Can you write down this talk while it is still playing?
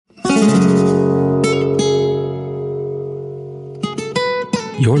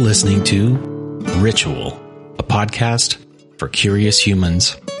You're listening to Ritual, a podcast for curious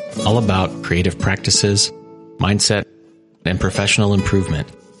humans, all about creative practices, mindset, and professional improvement.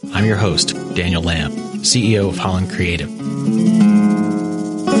 I'm your host, Daniel Lamb, CEO of Holland Creative.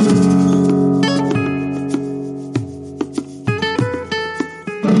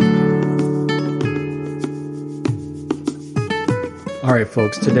 All right,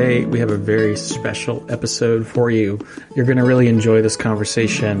 folks, today we have a very special episode for you. You're going to really enjoy this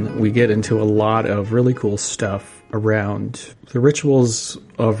conversation. We get into a lot of really cool stuff around the rituals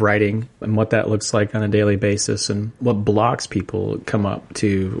of writing and what that looks like on a daily basis and what blocks people come up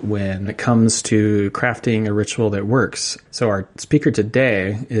to when it comes to crafting a ritual that works. So our speaker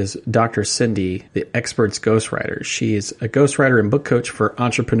today is Dr. Cindy, the expert's ghostwriter. She's a ghostwriter and book coach for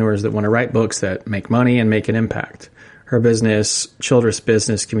entrepreneurs that want to write books that make money and make an impact. Her business, Childress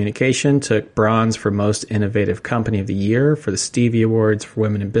Business Communication, took bronze for Most Innovative Company of the Year for the Stevie Awards for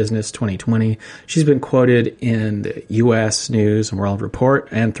Women in Business 2020. She's been quoted in the U.S. News and World Report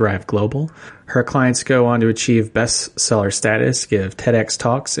and Thrive Global. Her clients go on to achieve bestseller status, give TEDx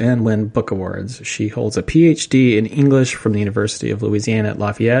talks, and win book awards. She holds a PhD in English from the University of Louisiana at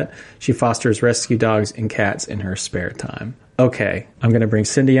Lafayette. She fosters rescue dogs and cats in her spare time. Okay, I'm going to bring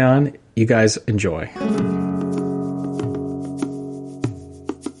Cindy on. You guys enjoy.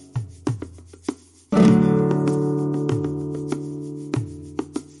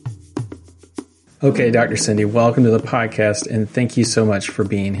 Okay, Dr. Cindy, welcome to the podcast, and thank you so much for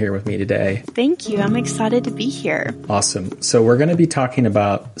being here with me today. Thank you. I'm excited to be here. Awesome. So we're going to be talking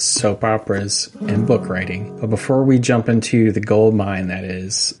about soap operas and book writing. But before we jump into the gold mine that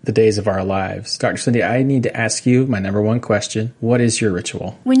is the days of our lives, Dr. Cindy, I need to ask you my number one question. What is your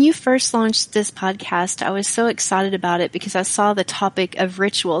ritual? When you first launched this podcast, I was so excited about it because I saw the topic of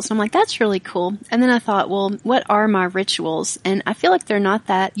rituals. I'm like, that's really cool. And then I thought, well, what are my rituals? And I feel like they're not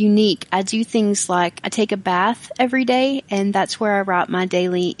that unique. I do things like I take a bath every day, and that's where I write my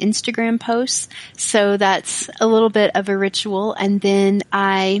daily Instagram posts. So that's a little bit of a ritual. And then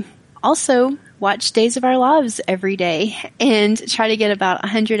I also watch Days of Our Lives every day and try to get about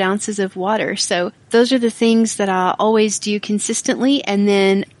 100 ounces of water. So those are the things that I always do consistently. And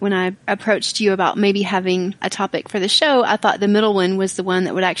then when I approached you about maybe having a topic for the show, I thought the middle one was the one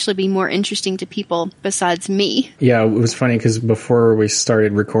that would actually be more interesting to people besides me. Yeah, it was funny because before we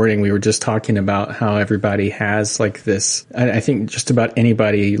started recording, we were just talking about how everybody has like this. I think just about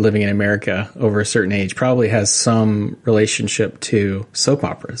anybody living in America over a certain age probably has some relationship to soap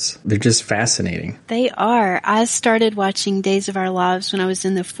operas. They're just fascinating. They are. I started watching Days of Our Lives when I was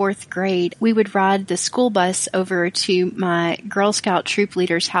in the 4th grade. We would ride the school bus over to my Girl Scout troop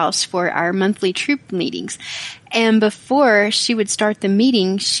leader's house for our monthly troop meetings. And before she would start the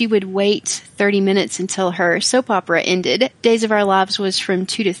meeting, she would wait 30 minutes until her soap opera ended. Days of Our Lives was from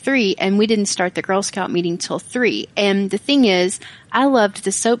 2 to 3, and we didn't start the Girl Scout meeting till 3. And the thing is, I loved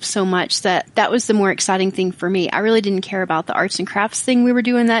the soap so much that was the more exciting thing for me. I really didn't care about the arts and crafts thing we were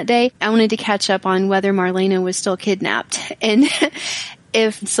doing that day. I wanted to catch up on whether Marlena was still kidnapped and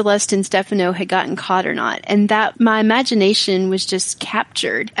if Celeste and Stefano had gotten caught or not. And that my imagination was just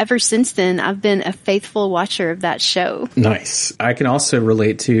captured. Ever since then, I've been a faithful watcher of that show. Nice. I can also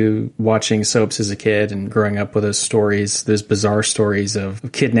relate to watching soaps as a kid and growing up with those stories, those bizarre stories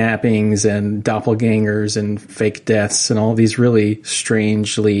of kidnappings and doppelgangers and fake deaths and all these really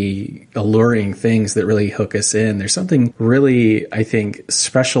strangely alluring things that really hook us in. There's something really, I think,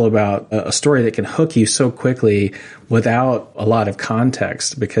 special about a story that can hook you so quickly without a lot of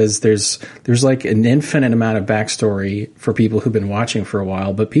context, because there's like an infinite amount of backstory for people who've been watching for a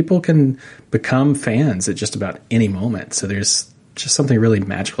while, but people can become fans at just about any moment. So there's just something really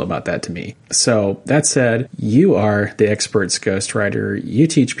magical about that to me. So that said, you are the expert's ghostwriter. You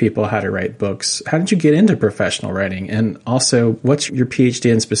teach people how to write books. How did you get into professional writing? And also, what's your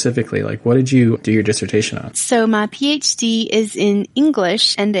PhD in specifically? Like, what did you do your dissertation on? So my PhD is in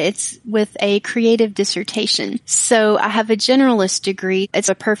English, and it's with a creative dissertation. So I have a generalist degree. It's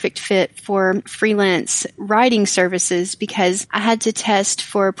a perfect fit for freelance writing services because I had to test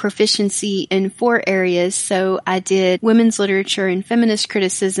for proficiency in 4 areas. So I did women's literature and feminist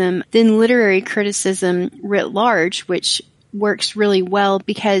criticism, then literary criticism writ large, which works really well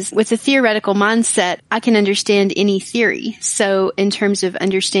because with a theoretical mindset, I can understand any theory. So in terms of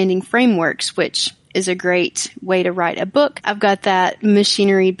understanding frameworks, which is a great way to write a book. I've got that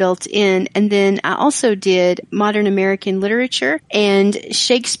machinery built in. And then I also did modern American literature and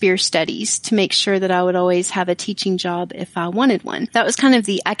Shakespeare studies to make sure that I would always have a teaching job if I wanted one. That was kind of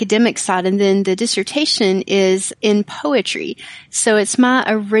the academic side. And then the dissertation is in poetry. So it's my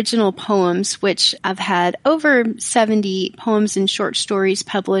original poems, which I've had over 70 poems and short stories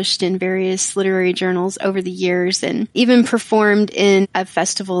published in various literary journals over the years, and even performed in a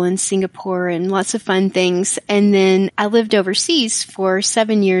festival in Singapore and lots of fun things. And then I lived overseas for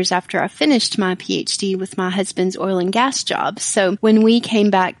 7 years after I finished my PhD with my husband's oil and gas job. So when we came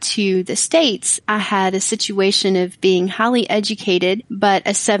back to the States, I had a situation of being highly educated, but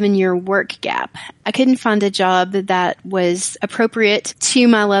a 7-year work gap. I couldn't find a job that was appropriate to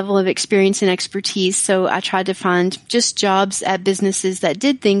my level of experience and expertise, so I tried to find just jobs at businesses that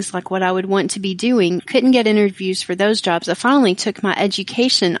did things like what I would want to be doing. Couldn't get interviews for those jobs. I finally took my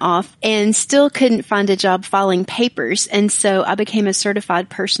education off and still couldn't find a job filing papers, and so I became a certified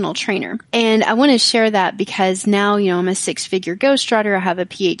personal trainer. And I want to share that because now, I'm a 6-figure ghostwriter. I have a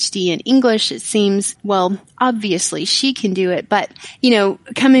PhD in English. It seems, well, obviously she can do it, but,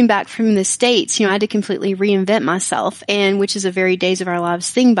 coming back from the States, I had to completely reinvent myself, and which is a very Days of Our Lives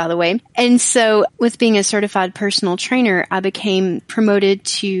thing, by the way. And so with being a certified personal trainer, I became promoted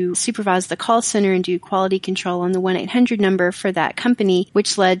to supervise the call center and do quality control on the 1-800 number for that company,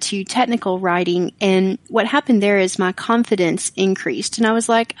 which led to technical writing. And what happened there is my confidence increased. And I was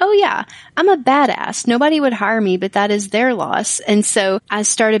like, oh yeah, I'm a badass. Nobody would hire me, but that is their loss. And so I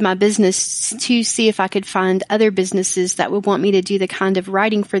started my business to see if I could find other businesses that would want me to do the kind of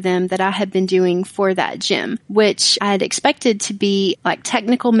writing for them that I had been doing for that gym, which I had expected to be like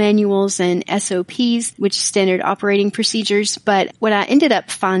technical manuals and SOPs, which standard operating procedures. But what I ended up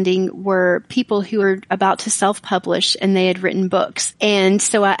finding were people who were about to self-publish and they had written books. And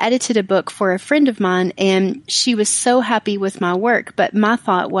so I edited a book for a friend of mine and she was so happy with my work. But my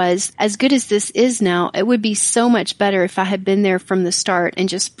thought was, as good as this is now, it would be so much better if I had been there from the start and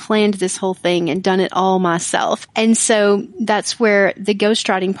just planned this whole thing and done it all myself. And so that's where the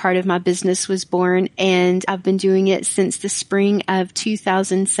ghostwriting part of my business was born. And I've been doing it since the spring of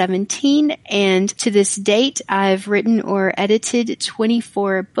 2017. And to this date, I've written or edited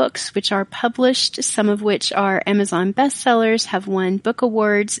 24 books, which are published, some of which are Amazon bestsellers, have won book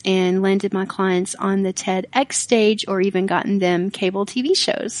awards, and landed my clients on the TEDx stage or even gotten them cable TV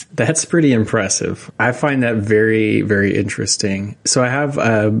shows. That's pretty impressive. I find that very, very interesting. So I have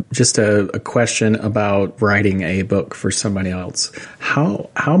just a question about writing a book for somebody else.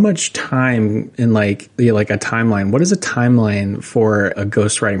 How much time in like a timeline? What is a timeline for a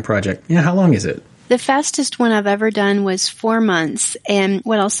ghostwriting project? How long is it? The fastest one I've ever done was 4 months. And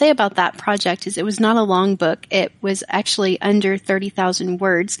what I'll say about that project is it was not a long book. It was actually under 30,000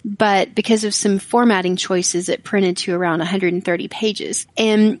 words, but because of some formatting choices, it printed to around 130 pages.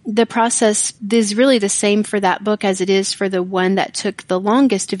 And the process is really the same for that book as it is for the one that took the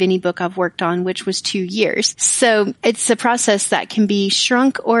longest of any book I've worked on, which was 2 years. So it's a process that can be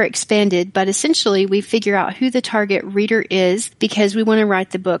shrunk or expanded, but essentially we figure out who the target reader is because we want to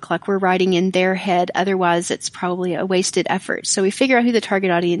write the book like we're writing in their head. Otherwise, it's probably a wasted effort. So we figure out who the target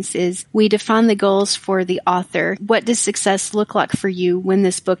audience is. We define the goals for the author. What does success look like for you when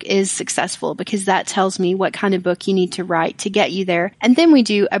this book is successful? Because that tells me what kind of book you need to write to get you there. And then we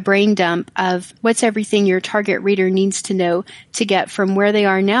do a brain dump of what's everything your target reader needs to know to get from where they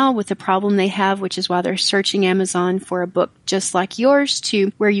are now with the problem they have, which is why they're searching Amazon for a book just like yours,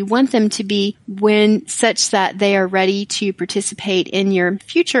 to where you want them to be when such that they are ready to participate in your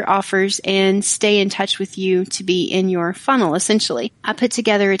future offers and stay in touch with you to be in your funnel, essentially. I put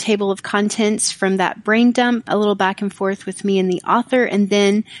together a table of contents from that brain dump, a little back and forth with me and the author, and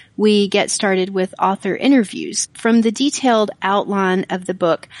then we get started with author interviews. From the detailed outline of the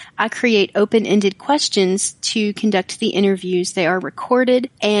book, I create open-ended questions to conduct the interviews. They are recorded,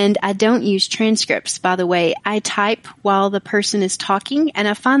 and I don't use transcripts, by the way. I type while the person is talking, and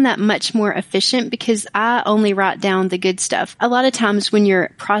I find that much more efficient because I only write down the good stuff. A lot of times when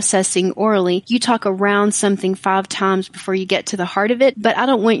you're processing orally, you talk around something 5 times before you get to the heart of it, but I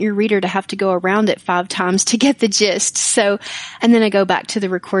don't want your reader to have to go around it 5 times to get the gist. So, and then I go back to the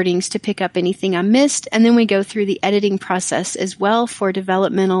recordings to pick up anything I missed, and then we go through the editing process as well for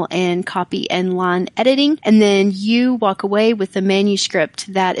developmental and copy and line editing, and then you walk away with a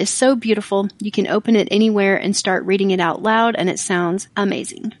manuscript that is so beautiful you can open it anywhere and start reading it out loud, and it sounds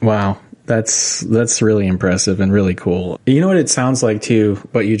amazing. Wow. That's really impressive and really cool. You know what it sounds like too?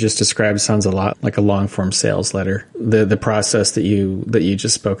 What you just described sounds a lot like a long form sales letter. The process that you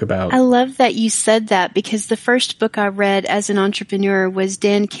just spoke about. I love that you said that, because the first book I read as an entrepreneur was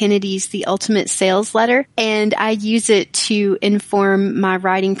Dan Kennedy's The Ultimate Sales Letter, and I use it to inform my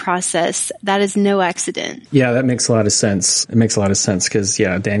writing process. That is no accident. Yeah, that makes a lot of sense. It makes a lot of sense because,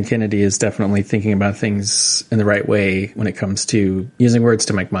 Dan Kennedy is definitely thinking about things in the right way when it comes to using words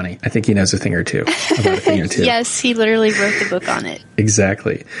to make money. I think he knows a thing or two about a thing or two. Yes, he literally wrote the book on it.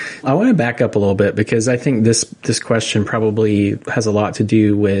 Exactly. I want to back up a little bit because I think this question probably has a lot to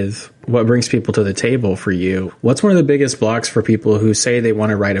do with what brings people to the table for you. What's one of the biggest blocks for people who say they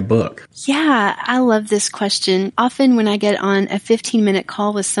want to write a book? Yeah, I love this question. Often when I get on a 15-minute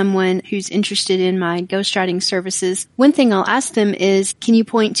call with someone who's interested in my ghostwriting services, one thing I'll ask them is, can you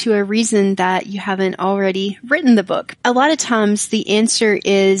point to a reason that you haven't already written the book? A lot of times the answer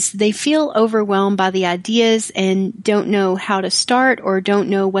is they feel overwhelmed by the ideas and don't know how to start or don't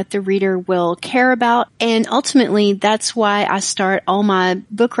know what the reader will care about. And ultimately, that's why I start all my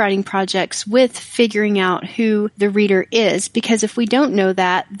book writing projects with figuring out who the reader is, because if we don't know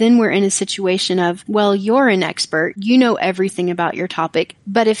that, then we're in a situation of, well, you're an expert, you know everything about your topic,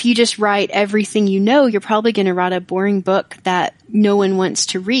 but if you just write everything you know, you're probably going to write a boring book that no one wants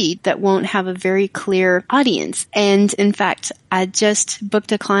to read, that won't have a very clear audience. And in fact, I just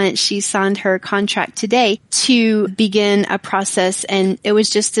booked a client. She signed her contract today to begin a process. And it was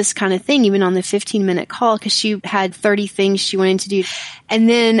just this kind of thing, even on the 15-minute call, because she had 30 things she wanted to do. And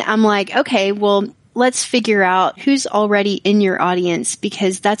then I'm like, okay, well, let's figure out who's already in your audience,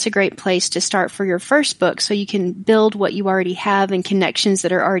 because that's a great place to start for your first book. So you can build what you already have and connections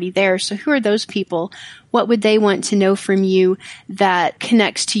that are already there. So who are those people? What would they want to know from you that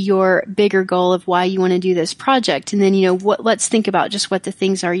connects to your bigger goal of why you want to do this project? And then, let's think about just what the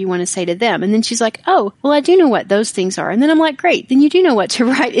things are you want to say to them. And then she's like, oh, well, I do know what those things are. And then I'm like, great, then you do know what to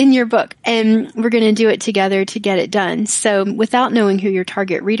write in your book. And we're going to do it together to get it done. So without knowing who your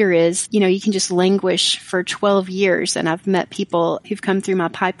target reader is, you can just languish for 12 years. And I've met people who've come through my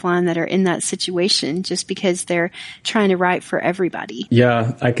pipeline that are in that situation just because they're trying to write for everybody.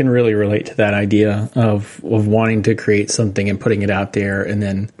 Yeah, I can really relate to that idea of wanting to create something and putting it out there and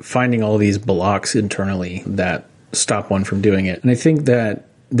then finding all these blocks internally that stop one from doing it. And I think that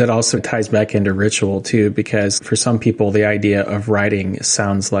also ties back into ritual too, because for some people, the idea of writing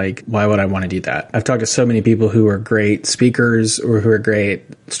sounds like, why would I want to do that? I've talked to so many people who are great speakers or who are great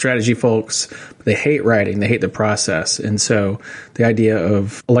strategy folks, but they hate writing. They hate the process. And so the idea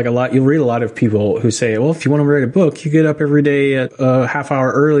of you'll read a lot of people who say, well, if you want to write a book, you get up every day at a half hour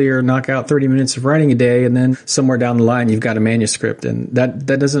earlier, knock out 30 minutes of writing a day. And then somewhere down the line, you've got a manuscript. And that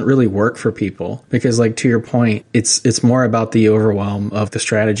doesn't really work for people because to your point, it's more about the overwhelm of the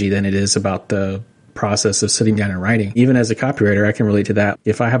strategy than it is about the process of sitting down and writing. Even as a copywriter, I can relate to that.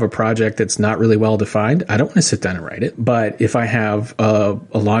 If I have a project that's not really well defined, I don't want to sit down and write it. But if I have a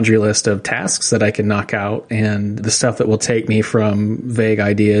laundry list of tasks that I can knock out and the stuff that will take me from vague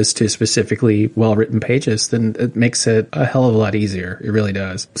ideas to specifically well-written pages, then it makes it a hell of a lot easier. It really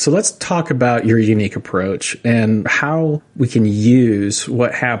does. So let's talk about your unique approach and how we can use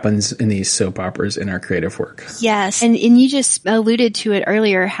what happens in these soap operas in our creative work. Yes. And you just alluded to it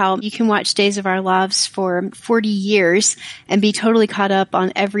earlier, how you can watch Days of Our Lives for 40 years and be totally caught up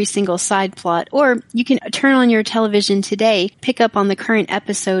on every single side plot. Or you can turn on your television today, pick up on the current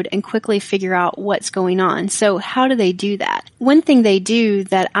episode, and quickly figure out what's going on. So how do they do that? One thing they do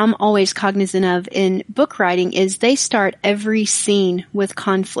that I'm always cognizant of in book writing is they start every scene with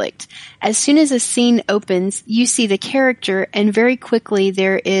conflict. As soon as a scene opens, you see the character, and very quickly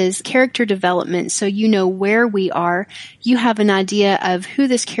there is character development. So you know where we are. You have an idea of who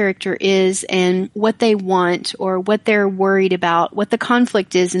this character is and what they want or what they're worried about, what the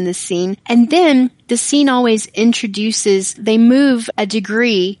conflict is in the scene. And then the scene always they move a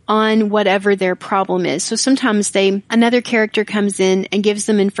degree on whatever their problem is. So sometimes another character comes in and gives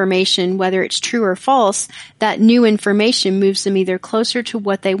them information, whether it's true or false. That new information moves them either closer to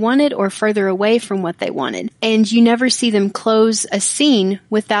what they wanted or further away from what they wanted. And you never see them close a scene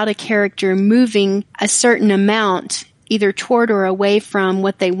without a character moving a certain amount either toward or away from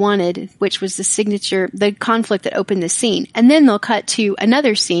what they wanted, which was the conflict that opened the scene. And then they'll cut to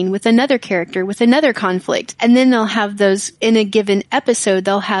another scene with another character with another conflict. And then they'll have those in a given episode,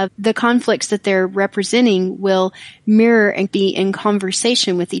 they'll have the conflicts that they're representing will mirror and be in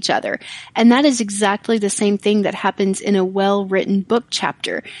conversation with each other. And that is exactly the same thing that happens in a well-written book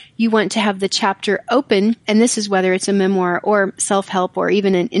chapter. You want to have the chapter open, and this is whether it's a memoir or self-help or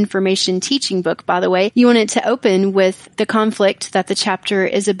even an information teaching book, by the way. You want it to open with with the conflict that the chapter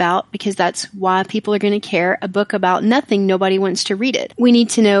is about, because that's why people are going to care. A book about nothing, nobody wants to read it. We need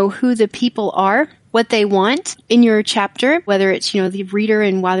to know who the people are, what they want in your chapter, whether it's, the reader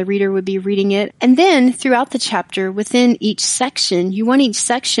and why the reader would be reading it. And then throughout the chapter, within each section, you want each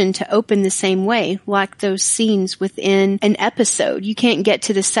section to open the same way, like those scenes within an episode. You can't get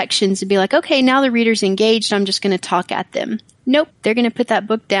to the sections and be like, okay, now the reader's engaged, I'm just going to talk at them. Nope, they're going to put that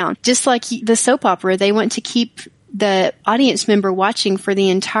book down. Just like the soap opera, they want to keep the audience member watching for the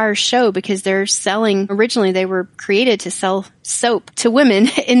entire show because originally they were created to sell soap to women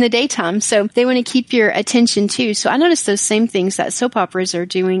in the daytime. So they want to keep your attention too. So I noticed those same things that soap operas are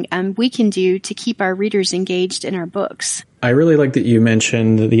doing, we can do to keep our readers engaged in our books. I really like that you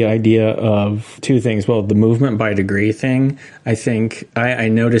mentioned the idea of two things. Well, the movement by degree thing. I think I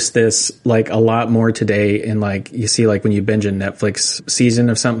noticed this like a lot more today in like, you see like when you binge a Netflix season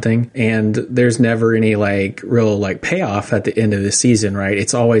of something and there's never any like real like payoff at the end of the season, right?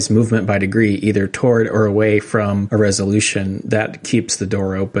 It's always movement by degree, either toward or away from a resolution that keeps the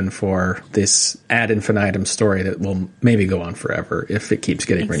door open for this ad infinitum story that will maybe go on forever if it keeps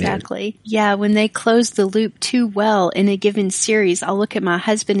getting renewed. Exactly. Yeah. When they close the loop too well in a given series, I'll look at my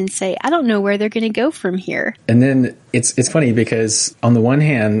husband and say, I don't know where they're going to go from here. And then it's funny because on the one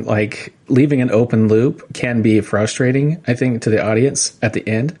hand, like leaving an open loop can be frustrating, I think, to the audience at the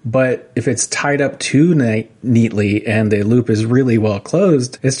end. But if it's tied up too neatly and the loop is really well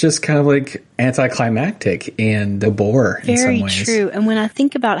closed, it's just kind of like anticlimactic and a bore in some ways. Very true. And when I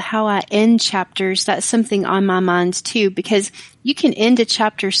think about how I end chapters, that's something on my mind too, because you can end a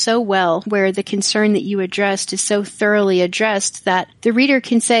chapter so well where the concern that you addressed is so thoroughly addressed that the reader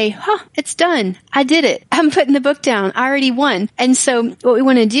can say, it's done. I did it. I'm putting the book down. I already won. And so what we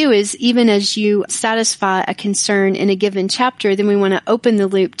want to do is, even as you satisfy a concern in a given chapter, then we want to open the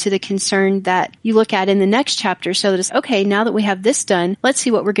loop to the concern that you look at in the next chapter so that it's, okay, now that we have this done, let's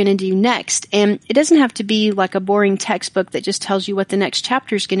see what we're going to do next. And it doesn't have to be like a boring textbook that just tells you what the next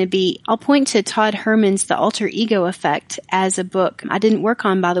chapter is going to be. I'll point to Todd Herman's The Alter Ego Effect as a book I didn't work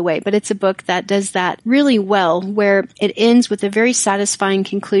on, by the way, but it's a book that does that really well, where it ends with a very satisfying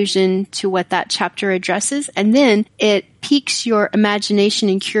conclusion to what that chapter addresses, and then it piques your imagination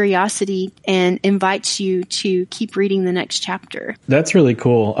and curiosity and invites you to keep reading the next chapter. That's really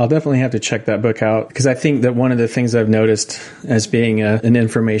cool. I'll definitely have to check that book out because I think that one of the things I've noticed as being an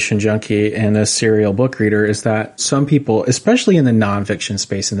information junkie and a serial book reader is that some people, especially in the nonfiction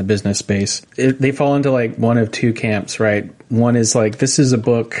space, in the business space, they fall into like one of two camps, right? One is like, this is a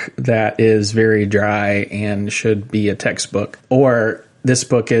book that is very dry and should be a textbook, or this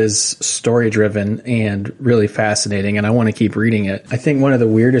book is story-driven and really fascinating, and I want to keep reading it. I think one of the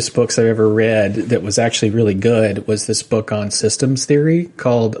weirdest books I've ever read that was actually really good was this book on systems theory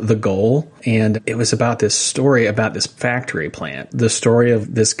called The Goal, and it was about this story about this factory plant, the story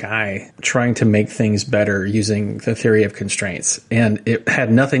of this guy trying to make things better using the theory of constraints. And it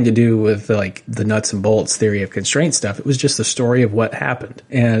had nothing to do with like the nuts and bolts theory of constraint stuff. It was just the story of what happened.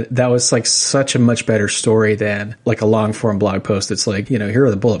 And that was like such a much better story than like a long-form blog post that's like, here are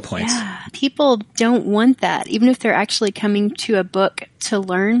the bullet points. Yeah. People don't want that. Even if they're actually coming to a book to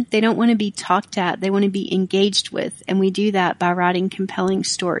learn, they don't want to be talked at. They want to be engaged with. And we do that by writing compelling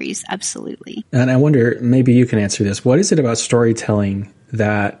stories. Absolutely. And I wonder, maybe you can answer this. What is it about storytelling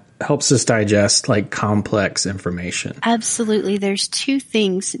that helps us digest like complex information? Absolutely. There's two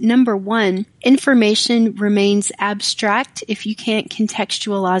things. Number one, information remains abstract if you can't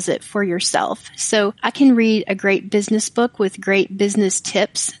contextualize it for yourself. So I can read a great business book with great business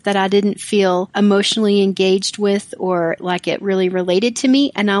tips that I didn't feel emotionally engaged with or like it really related to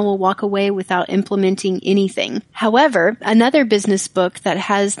me, and I will walk away without implementing anything. However, another business book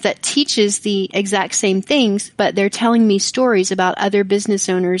that teaches the exact same things, but they're telling me stories about other business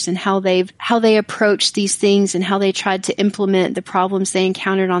owners and how they approached these things and how they tried to implement the problems they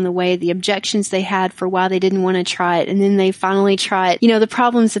encountered on the way, the objections they had for why they didn't want to try it, and then they finally try it, the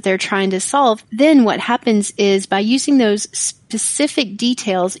problems that they're trying to solve. Then what happens is, by using those specific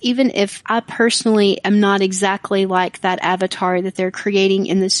details, even if I personally am not exactly like that avatar that they're creating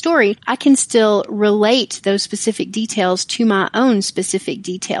in the story, I can still relate those specific details to my own specific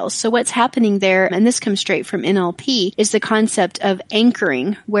details. So what's happening there, and this comes straight from NLP, is the concept of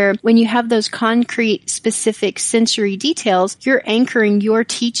anchoring, where when you have those concrete, specific sensory details, you're anchoring your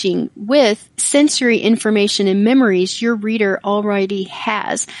teaching with sensory information and memories your reader already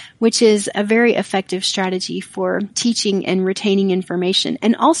has, which is a very effective strategy for teaching and retaining information.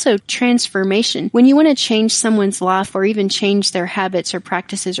 And also transformation. When you want to change someone's life or even change their habits or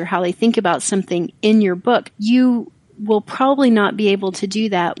practices or how they think about something in your book, you will probably not be able to do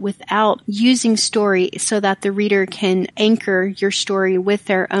that without using story so that the reader can anchor your story with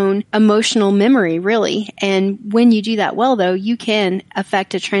their own emotional memory, really. And when you do that well, though, you can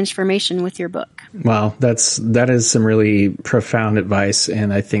affect a transformation with your book. Wow, that is some really profound advice,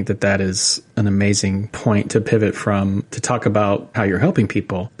 and I think that is an amazing point to pivot from to talk about how you're helping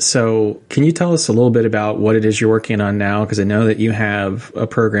people. So can you tell us a little bit about what it is you're working on now? Because I know that you have a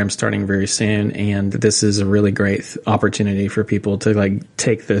program starting very soon, and this is a really great opportunity for people to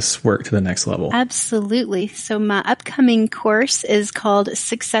take this work to the next level. Absolutely. So my upcoming course is called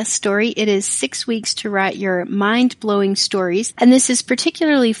Success Story. It is 6 weeks to write your mind-blowing stories. And this is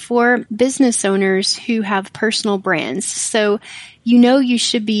particularly for business owners who have personal brands. So you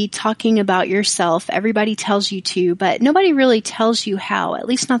should be talking about yourself. Everybody tells you to, but nobody really tells you how, at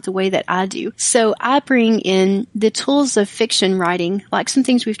least not the way that I do. So I bring in the tools of fiction writing, like some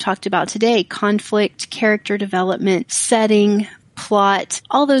things we've talked about today: conflict, character development, setting, plot,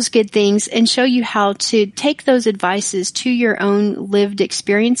 all those good things, and show you how to take those advices to your own lived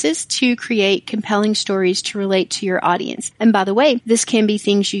experiences to create compelling stories to relate to your audience. And by the way, this can be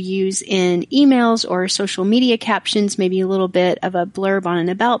things you use in emails or social media captions, maybe a little bit of a blurb on an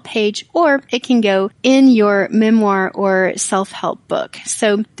about page, or it can go in your memoir or self-help book.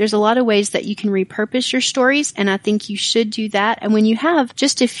 So there's a lot of ways that you can repurpose your stories, and I think you should do that. And when you have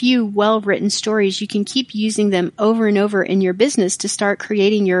just a few well-written stories, you can keep using them over and over in your business to start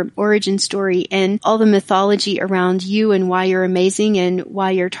creating your origin story and all the mythology around you and why you're amazing and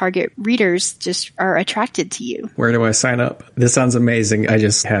why your target readers just are attracted to you. Where do I sign up? This sounds amazing. I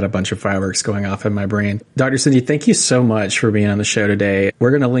just had a bunch of fireworks going off in my brain. Dr. Cindy, thank you so much for being on the show today.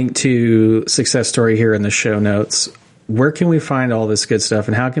 We're going to link to Success Story here in the show notes. Where can we find all this good stuff,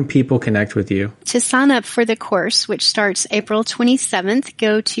 and how can people connect with you? To sign up for the course, which starts April 27th,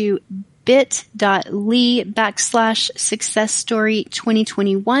 go to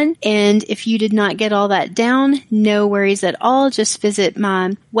bit.ly/successstory2021. And if you did not get all that down, no worries at all. Just visit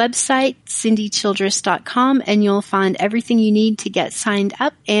my website, cindychildress.com, and you'll find everything you need to get signed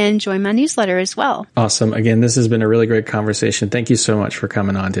up and join my newsletter as well. Awesome. Again, this has been a really great conversation. Thank you so much for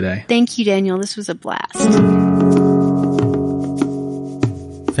coming on today. Thank you, Daniel. This was a blast.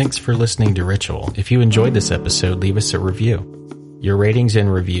 Thanks for listening to Ritual. If you enjoyed this episode, leave us a review. Your ratings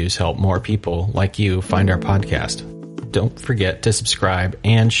and reviews help more people like you find our podcast. Don't forget to subscribe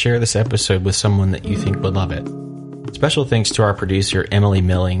and share this episode with someone that you think would love it. Special thanks to our producer, Emily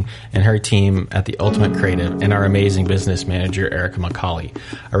Milling, and her team at The Ultimate Creative, and our amazing business manager, Erica McCauley.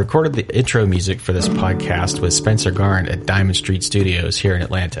 I recorded the intro music for this podcast with Spencer Garn at Diamond Street Studios here in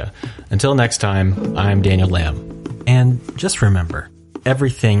Atlanta. Until next time, I'm Daniel Lamb. And just remember,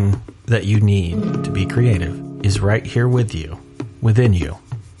 everything that you need to be creative is right here with you, within you,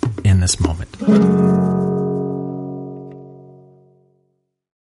 in this moment.